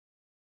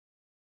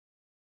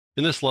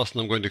In this lesson,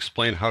 I'm going to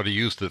explain how to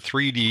use the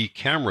 3D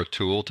camera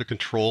tool to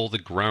control the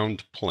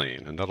ground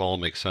plane, and that'll all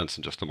make sense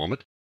in just a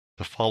moment.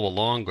 To follow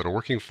along, go to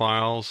Working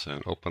Files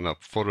and open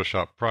up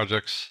Photoshop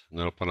Projects, and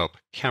then open up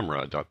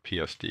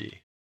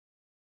camera.psd.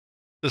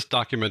 This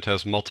document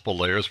has multiple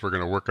layers. We're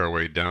going to work our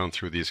way down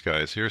through these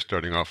guys here,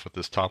 starting off with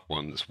this top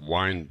one, this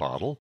wine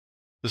bottle.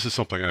 This is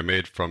something I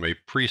made from a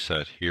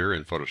preset here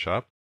in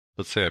Photoshop.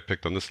 Let's say I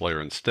picked on this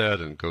layer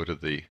instead and go to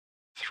the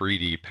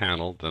 3D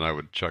panel, then I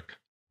would check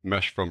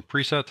Mesh from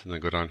Preset, and then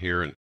go down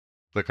here and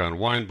click on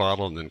Wine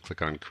Bottle, and then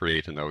click on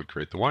Create, and that would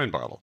create the wine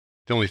bottle.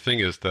 The only thing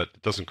is that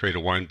it doesn't create a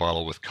wine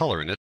bottle with color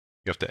in it.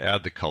 You have to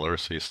add the color,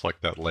 so you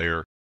select that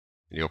layer,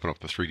 and you open up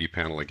the 3D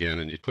panel again,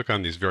 and you click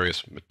on these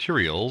various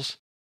materials.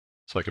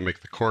 So I can make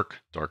the cork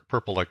dark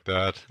purple like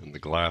that, and the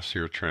glass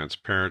here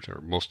transparent,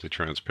 or mostly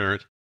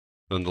transparent.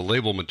 Then the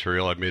label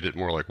material, I made it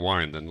more like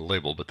wine than the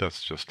label, but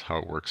that's just how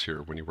it works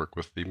here when you work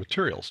with the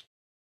materials.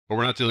 But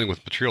we're not dealing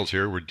with materials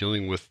here, we're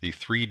dealing with the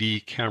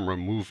 3D camera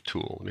move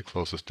tool. Let me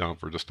close this down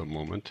for just a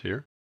moment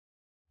here.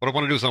 What I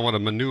want to do is I want to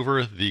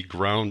maneuver the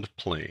ground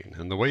plane.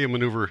 And the way you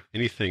maneuver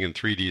anything in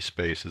 3D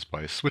space is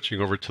by switching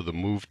over to the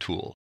move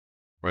tool.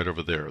 Right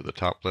over there, the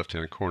top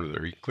left-hand corner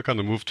there. You click on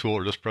the move tool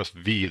or just press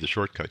V, the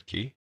shortcut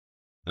key.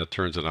 That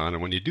turns it on.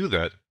 And when you do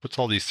that, it puts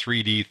all these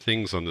 3D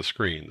things on the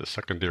screen. The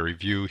secondary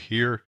view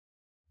here,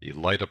 the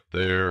light up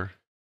there,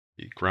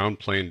 the ground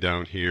plane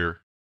down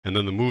here, and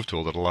then the move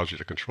tool that allows you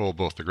to control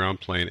both the ground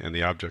plane and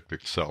the object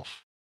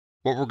itself.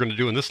 What we're going to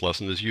do in this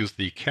lesson is use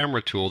the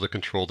camera tool to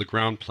control the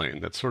ground plane.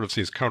 That sort of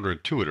seems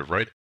counterintuitive,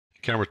 right?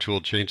 The camera tool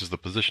changes the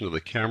position of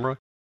the camera,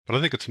 but I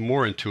think it's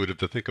more intuitive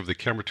to think of the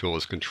camera tool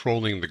as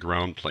controlling the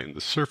ground plane,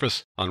 the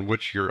surface on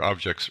which your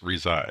objects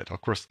reside.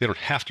 Of course, they don't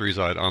have to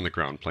reside on the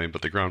ground plane,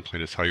 but the ground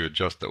plane is how you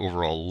adjust the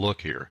overall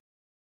look here.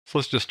 So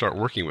let's just start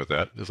working with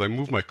that. As I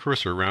move my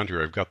cursor around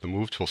here, I've got the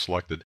move tool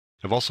selected.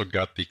 I've also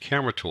got the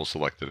camera tool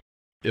selected.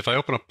 If I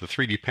open up the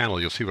 3D panel,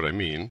 you'll see what I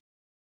mean.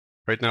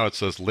 Right now it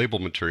says label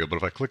material, but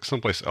if I click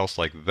someplace else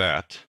like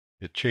that,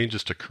 it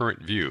changes to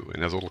current view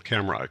and has a little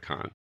camera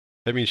icon.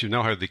 That means you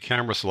now have the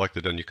camera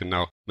selected and you can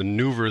now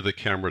maneuver the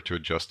camera to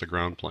adjust the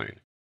ground plane.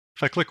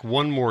 If I click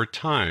one more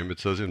time, it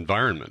says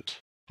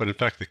environment, but in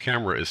fact the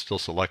camera is still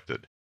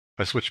selected. If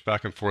I switch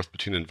back and forth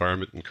between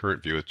environment and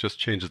current view, it just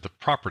changes the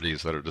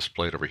properties that are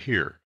displayed over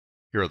here.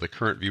 Here are the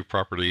current view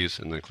properties,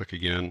 and then click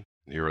again,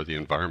 and here are the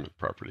environment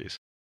properties.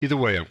 Either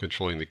way, I'm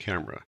controlling the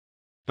camera.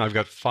 Now I've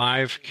got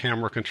 5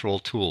 camera control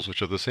tools,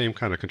 which are the same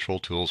kind of control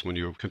tools when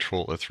you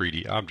control a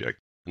 3D object.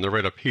 And they're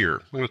right up here.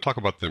 I'm going to talk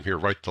about them here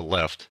right to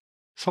left.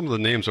 Some of the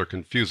names are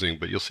confusing,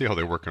 but you'll see how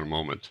they work in a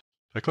moment.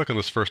 If I click on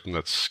this first one,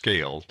 that's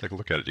scale. Take a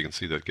look at it. You can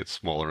see that it gets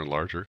smaller and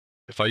larger.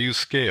 If I use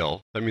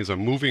scale, that means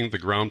I'm moving the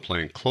ground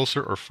plane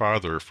closer or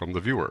farther from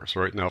the viewer. So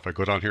right now, if I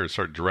go down here and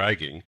start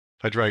dragging,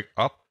 if I drag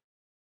up,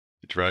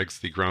 it drags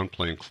the ground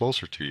plane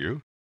closer to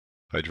you.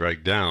 If I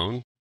drag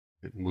down,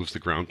 it moves the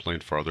ground plane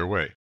farther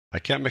away. I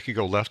can't make it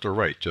go left or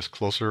right, just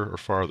closer or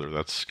farther.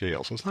 That's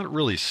scale. So it's not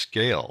really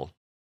scale.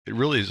 It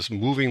really is just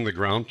moving the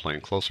ground plane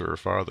closer or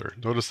farther.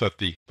 Notice that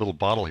the little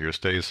bottle here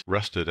stays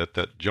rested at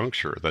that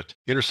juncture, that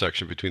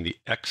intersection between the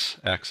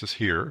x-axis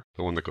here,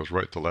 the one that goes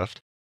right to left,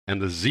 and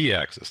the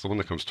z-axis, the one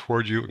that comes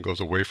toward you and goes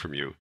away from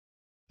you.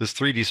 This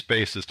 3D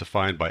space is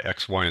defined by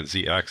x, y, and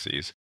z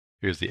axes.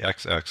 Here's the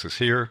x-axis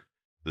here.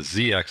 The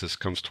z-axis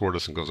comes toward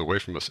us and goes away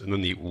from us. And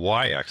then the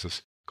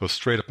y-axis goes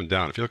straight up and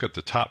down. If you look at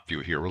the top view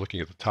here, we're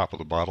looking at the top of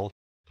the bottle.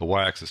 The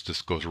y-axis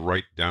just goes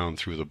right down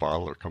through the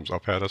bottle, or comes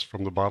up at us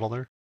from the bottle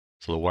there.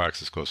 So the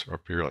y-axis goes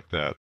up here like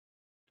that.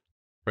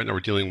 Right now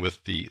we're dealing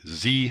with the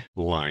z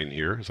line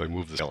here, as I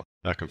move this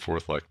back and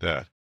forth like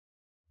that.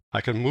 I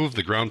can move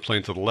the ground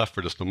plane to the left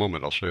for just a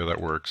moment. I'll show you how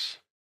that works.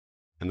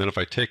 And then if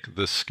I take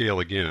this scale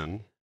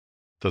again,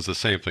 it does the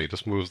same thing. It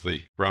just moves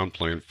the ground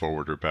plane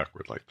forward or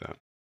backward like that.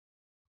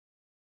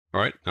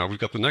 All right, now we've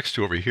got the next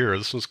two over here.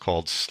 This one's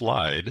called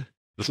slide.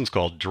 This one's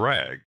called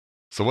drag.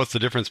 So what's the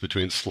difference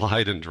between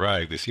slide and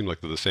drag? They seem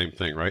like they're the same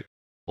thing, right?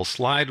 Well,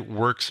 slide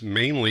works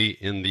mainly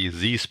in the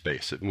Z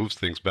space. It moves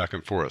things back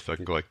and forth. I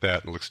can go like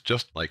that, and it looks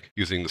just like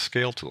using the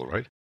scale tool,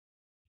 right?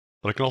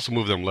 But I can also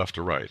move them left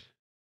or right.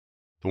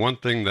 The one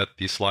thing that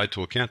the slide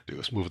tool can't do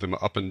is move them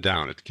up and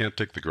down. It can't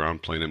take the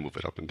ground plane and move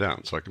it up and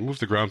down. So I can move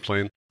the ground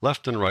plane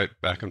left and right,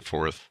 back and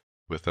forth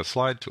with that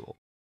slide tool.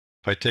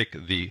 If I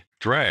take the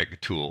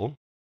drag tool,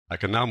 I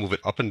can now move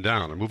it up and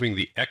down. I'm moving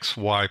the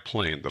XY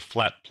plane, the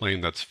flat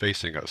plane that's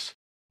facing us.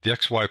 The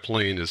XY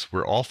plane is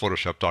where all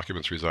Photoshop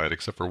documents reside,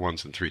 except for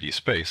ones in 3D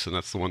space, and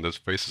that's the one that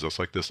faces us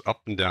like this,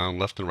 up and down,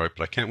 left and right,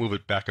 but I can't move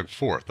it back and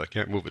forth. I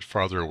can't move it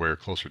farther away or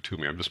closer to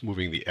me. I'm just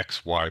moving the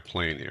XY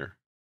plane here.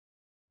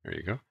 There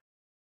you go.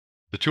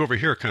 The two over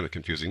here are kind of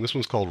confusing. This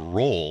one's called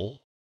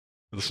roll.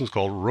 This one's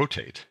called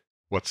rotate.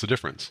 What's the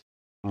difference?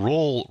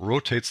 Roll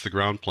rotates the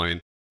ground plane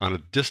on a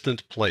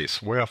distant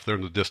place, way off there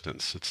in the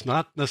distance. It's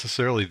not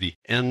necessarily the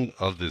end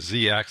of the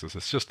z-axis.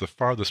 It's just the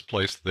farthest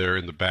place there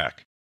in the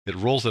back. It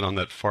rolls it on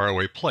that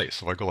faraway place.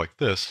 So if I go like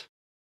this,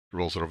 it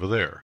rolls it over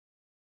there.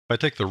 If I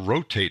take the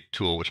rotate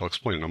tool, which I'll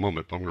explain in a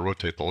moment, but I'm going to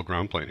rotate the whole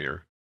ground plane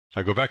here. If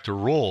I go back to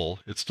roll,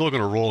 it's still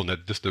going to roll in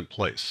that distant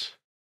place.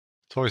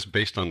 It's always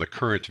based on the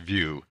current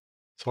view.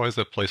 It's always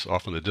that place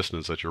off in the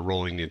distance that you're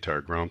rolling the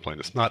entire ground plane.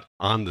 It's not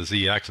on the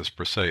z-axis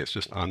per se. It's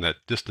just on that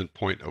distant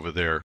point over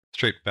there,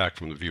 straight back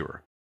from the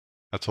viewer.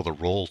 That's how the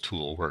roll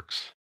tool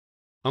works.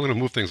 I'm going to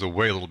move things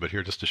away a little bit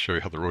here just to show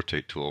you how the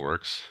rotate tool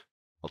works.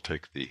 I'll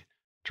take the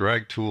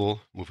drag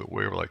tool, move it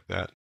way over like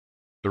that.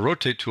 The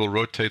rotate tool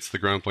rotates the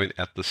ground plane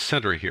at the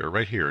center here,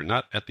 right here,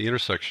 not at the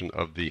intersection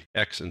of the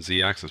X and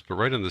Z axis, but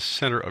right in the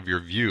center of your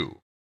view.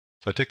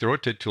 So I take the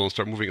rotate tool and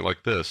start moving it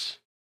like this.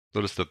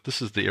 Notice that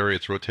this is the area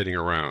it's rotating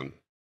around.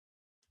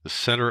 The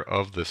center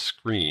of the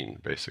screen,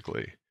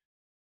 basically.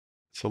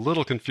 It's a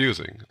little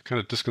confusing, kind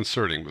of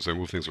disconcerting as I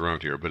move things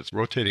around here, but it's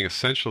rotating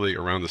essentially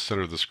around the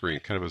center of the screen,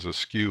 kind of as a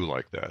skew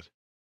like that.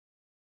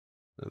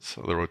 That's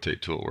how the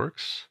rotate tool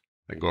works.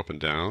 I can go up and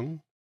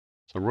down.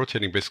 So I'm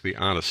rotating basically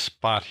on a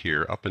spot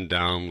here, up and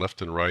down,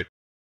 left and right,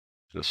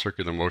 in a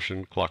circular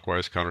motion,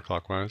 clockwise,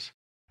 counterclockwise,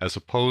 as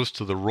opposed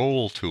to the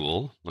roll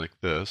tool, like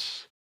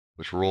this,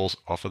 which rolls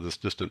off of this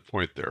distant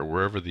point there.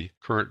 Wherever the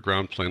current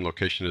ground plane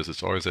location is,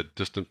 it's always that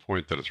distant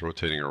point that it's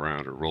rotating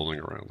around or rolling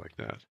around like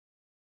that.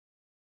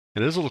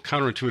 And it is a little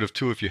counterintuitive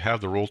too if you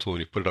have the roll tool and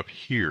you put it up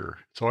here.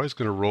 It's always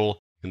going to roll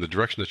in the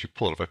direction that you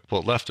pull it. If I pull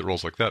it left, it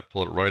rolls like that.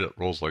 Pull it right, it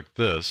rolls like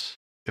this.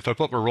 If I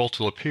put my roll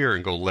tool up here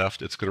and go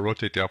left, it's going to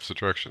rotate the opposite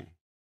direction,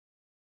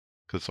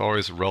 because it's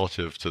always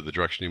relative to the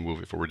direction you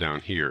move if it were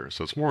down here.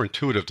 So it's more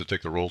intuitive to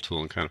take the roll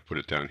tool and kind of put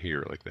it down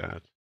here like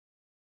that.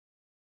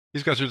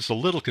 These guys are just a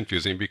little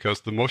confusing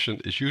because the motion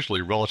is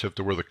usually relative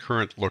to where the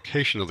current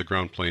location of the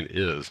ground plane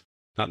is,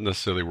 not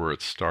necessarily where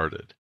it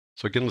started.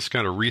 So again, let's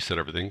kind of reset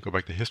everything. Go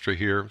back to history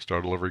here,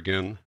 start all over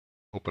again,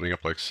 opening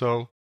up like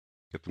so.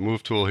 Get the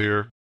move tool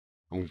here.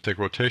 I'm going to take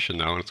rotation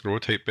now, and it's going to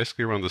rotate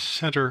basically around the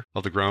center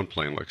of the ground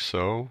plane like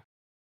so.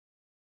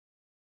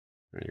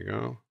 There you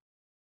go.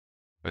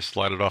 I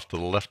slide it off to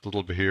the left a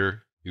little bit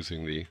here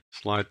using the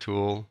slide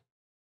tool.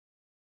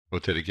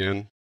 Rotate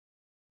again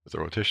with the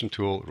rotation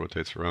tool. It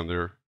rotates around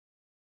there.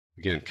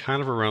 Again,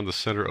 kind of around the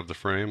center of the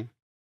frame.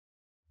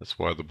 That's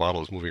why the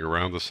bottle is moving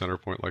around the center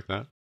point like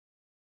that.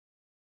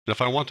 And if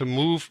I want to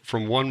move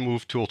from one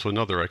move tool to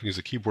another, I can use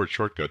a keyboard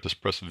shortcut.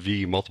 Just press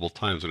V multiple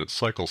times and it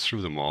cycles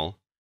through them all.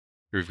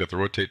 Here we've got the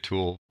rotate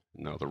tool,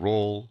 and now the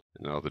roll,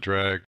 and now the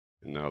drag,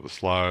 and now the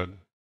slide,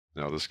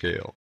 now the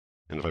scale.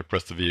 And if I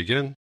press the V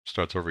again, it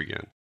starts over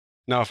again.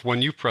 Now, if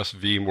when you press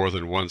V more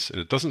than once and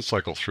it doesn't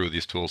cycle through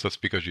these tools, that's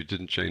because you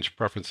didn't change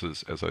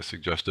preferences, as I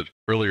suggested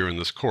earlier in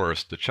this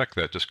course. To check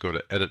that, just go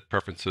to Edit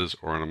Preferences,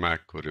 or on a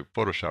Mac, go to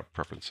Photoshop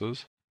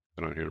Preferences.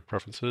 Go down here to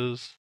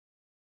Preferences.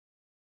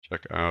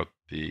 Check out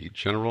the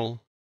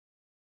General,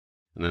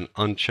 and then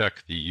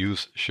uncheck the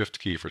Use Shift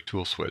key for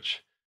tool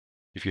switch.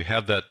 If you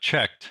have that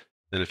checked,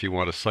 then if you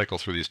want to cycle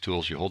through these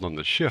tools, you hold on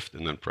the Shift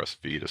and then press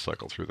V to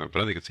cycle through them.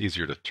 But I think it's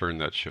easier to turn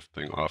that Shift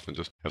thing off and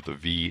just have the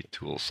V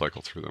tool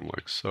cycle through them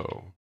like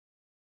so.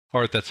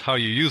 All right, that's how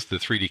you use the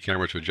 3D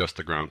camera to adjust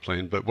the ground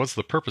plane, but what's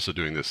the purpose of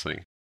doing this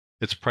thing?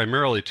 It's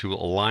primarily to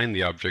align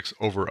the objects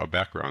over a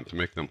background, to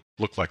make them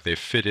look like they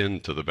fit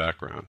into the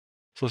background.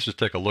 So let's just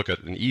take a look at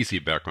an easy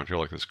background here,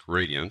 like this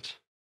gradient.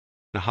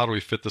 Now, how do we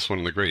fit this one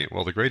in the gradient?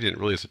 Well, the gradient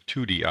really is a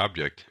 2D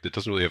object. It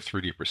doesn't really have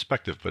 3D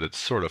perspective, but it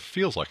sort of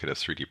feels like it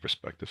has 3D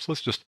perspective. So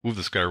let's just move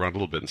this guy around a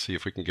little bit and see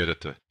if we can get it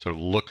to sort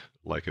of look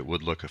like it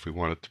would look if we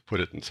wanted to put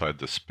it inside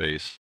the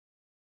space.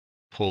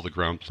 Pull the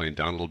ground plane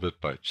down a little bit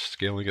by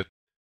scaling it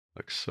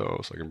like so.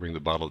 So I can bring the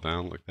bottle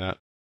down like that.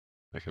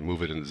 I can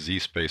move it in the Z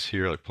space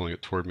here, like pulling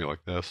it toward me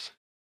like this.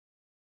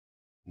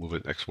 Move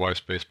it in XY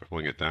space by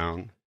pulling it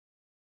down.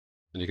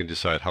 And you can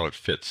decide how it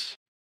fits.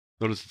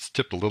 Notice it's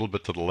tipped a little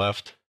bit to the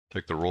left.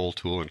 Take the roll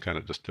tool and kind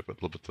of just tip it a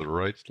little bit to the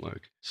right,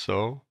 like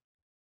so.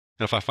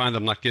 And if I find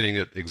I'm not getting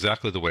it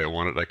exactly the way I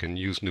want it, I can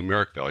use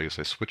numeric values.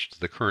 I switch to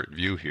the current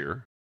view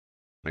here.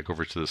 I go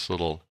over to this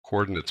little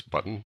coordinates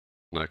button,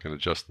 and I can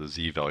adjust the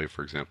Z value,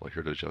 for example,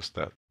 here to adjust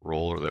that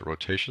roll or that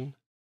rotation.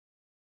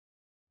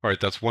 All right,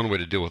 that's one way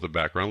to deal with the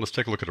background. Let's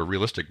take a look at a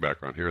realistic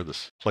background here,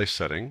 this place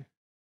setting.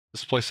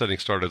 This place setting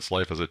started its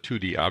life as a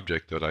 2D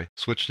object that I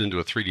switched into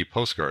a 3D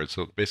postcard.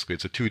 So basically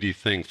it's a 2D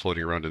thing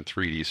floating around in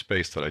 3D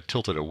space that I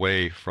tilted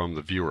away from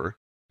the viewer.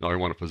 Now I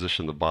want to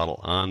position the bottle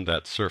on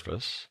that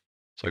surface.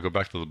 So I go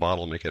back to the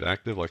bottle, make it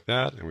active like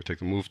that, and we take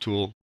the move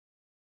tool.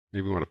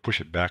 Maybe we want to push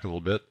it back a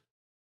little bit.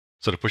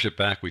 So to push it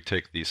back, we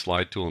take the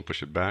slide tool and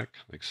push it back,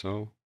 like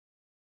so.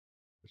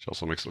 Which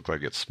also makes it look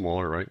like it's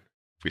smaller, right?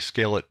 If we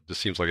scale it, it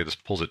just seems like it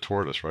just pulls it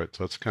toward us, right?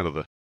 So that's kind of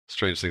the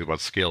strange thing about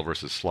scale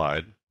versus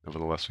slide.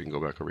 Nevertheless, we can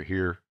go back over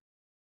here,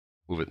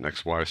 move it in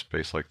XY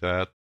space like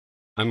that.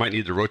 I might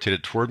need to rotate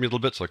it toward me a little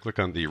bit, so I click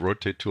on the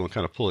rotate tool and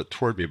kind of pull it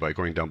toward me by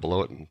going down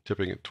below it and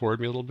tipping it toward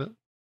me a little bit.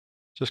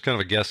 Just kind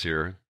of a guess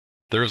here.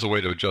 There is a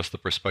way to adjust the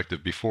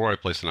perspective before I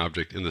place an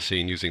object in the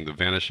scene using the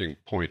vanishing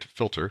point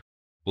filter.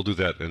 We'll do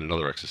that in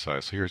another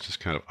exercise. So here's just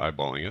kind of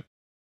eyeballing it.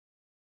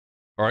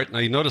 All right, now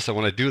you notice that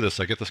when I do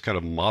this, I get this kind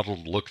of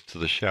mottled look to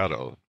the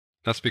shadow.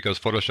 That's because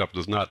Photoshop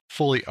does not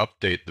fully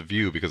update the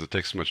view because it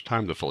takes so much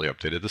time to fully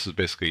update it. This is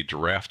basically a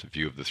draft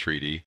view of the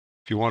 3D.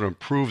 If If you want to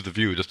improve the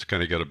view just to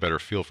kind of get a better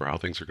feel for how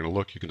things are going to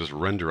look, you can just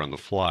render on the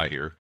fly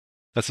here.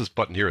 That's this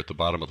button here at the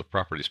bottom of the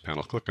Properties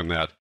panel. Click on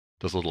that. It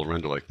does a little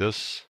render like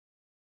this.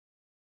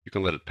 You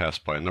can let it pass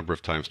by a number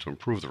of times to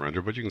improve the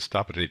render, but you can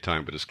stop at any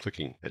time by just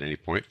clicking at any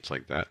point. It's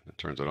like that. It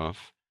turns it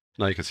off.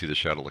 Now you can see the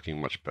shadow looking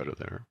much better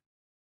there.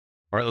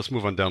 All right, let's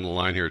move on down the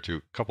line here to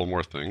a couple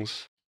more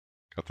things.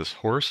 Got this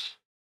horse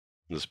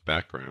in this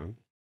background.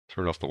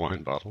 Turn off the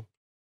wine bottle.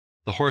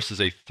 The horse is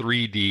a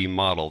 3D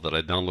model that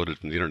I downloaded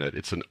from the internet.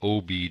 It's an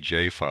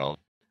OBJ file.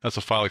 That's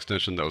a file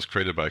extension that was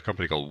created by a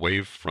company called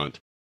Wavefront.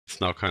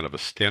 It's now kind of a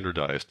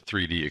standardized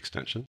 3D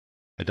extension.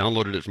 I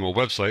downloaded it from a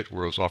website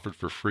where it was offered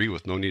for free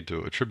with no need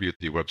to attribute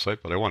the website,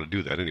 but I want to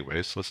do that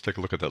anyway, so let's take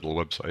a look at that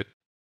little website.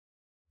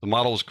 The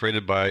model was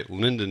created by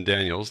Lyndon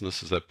Daniels, and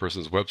this is that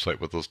person's website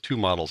with those two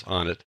models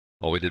on it.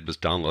 All we did was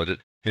download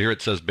it. And here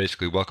it says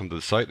basically, welcome to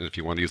the site, and if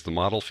you want to use the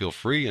model, feel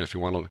free, and if you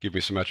want to give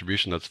me some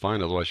attribution, that's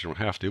fine, otherwise you don't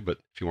have to, but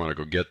if you want to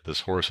go get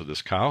this horse or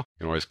this cow,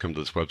 you can always come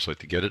to this website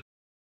to get it,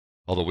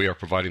 although we are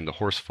providing the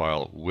horse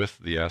file with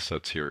the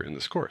assets here in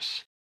this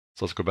course.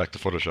 So let's go back to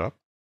Photoshop.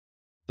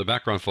 The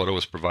background photo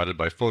was provided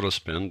by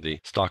Photospin, the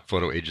stock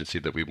photo agency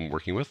that we've been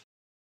working with.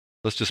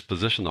 Let's just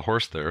position the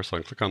horse there, so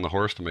I can click on the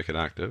horse to make it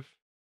active.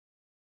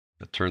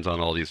 It turns on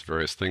all these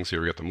various things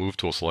here. We got the move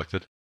tool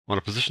selected. I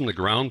want to position the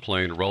ground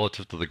plane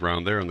relative to the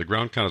ground there, and the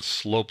ground kind of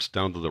slopes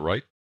down to the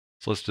right.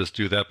 So let's just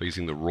do that by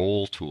using the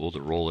roll tool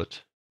to roll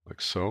it like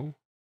so.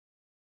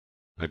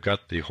 I've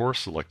got the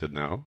horse selected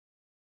now.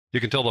 You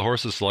can tell the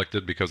horse is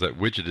selected because that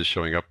widget is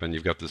showing up and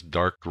you've got this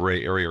dark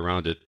gray area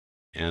around it.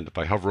 And if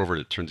I hover over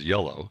it, it turns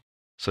yellow.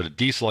 So to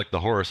deselect the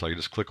horse, I can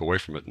just click away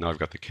from it. Now I've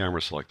got the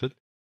camera selected,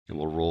 and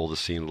we'll roll the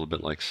scene a little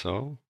bit like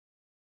so.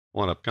 I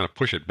want to kind of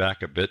push it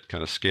back a bit,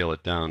 kind of scale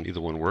it down.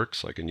 Either one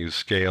works. I can use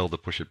scale to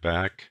push it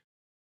back.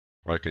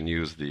 Or I can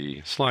use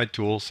the slide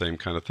tool, same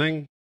kind of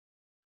thing.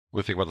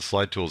 One thing about the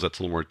slide tool is that's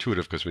a little more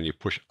intuitive because when you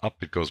push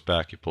up, it goes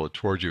back. You pull it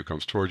towards you, it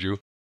comes towards you.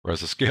 Whereas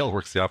the scale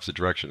works the opposite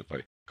direction. If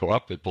I go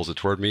up, it pulls it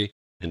toward me,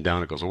 and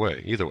down it goes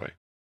away, either way.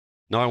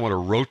 Now I want to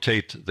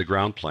rotate the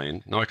ground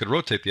plane. Now I could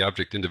rotate the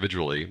object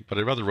individually, but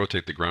I'd rather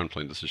rotate the ground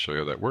plane just to show you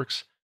how that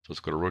works. So let's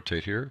go to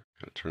rotate here,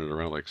 kind of turn it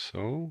around like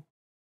so,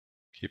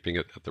 keeping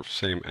it at the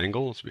same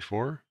angle as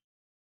before.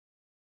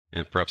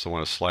 And perhaps I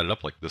want to slide it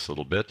up like this a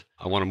little bit.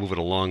 I want to move it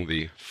along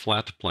the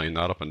flat plane,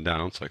 not up and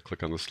down. So I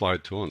click on the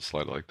slide tool and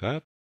slide it like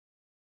that.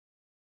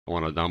 I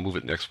want to now move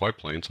it in the XY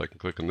plane, so I can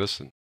click on this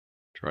and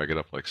drag it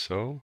up like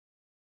so.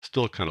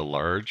 Still kind of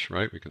large,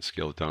 right? We can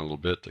scale it down a little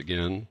bit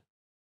again.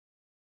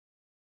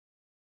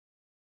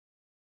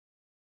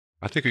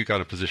 I think we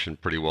got it positioned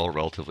pretty well,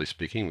 relatively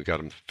speaking. We got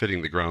them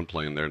fitting the ground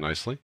plane there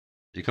nicely.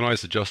 You can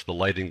always adjust the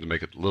lighting to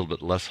make it a little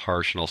bit less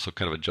harsh and also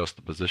kind of adjust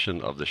the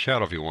position of the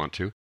shadow if you want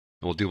to.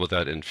 And we'll deal with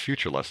that in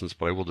future lessons,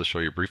 but I will just show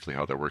you briefly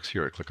how that works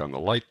here. I click on the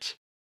light,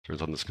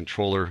 turns on this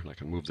controller, and I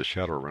can move the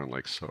shadow around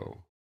like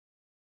so,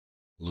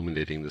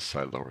 illuminating this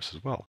side of the horse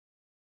as well.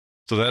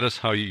 So that is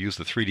how you use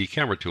the 3D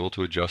camera tool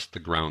to adjust the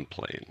ground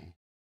plane.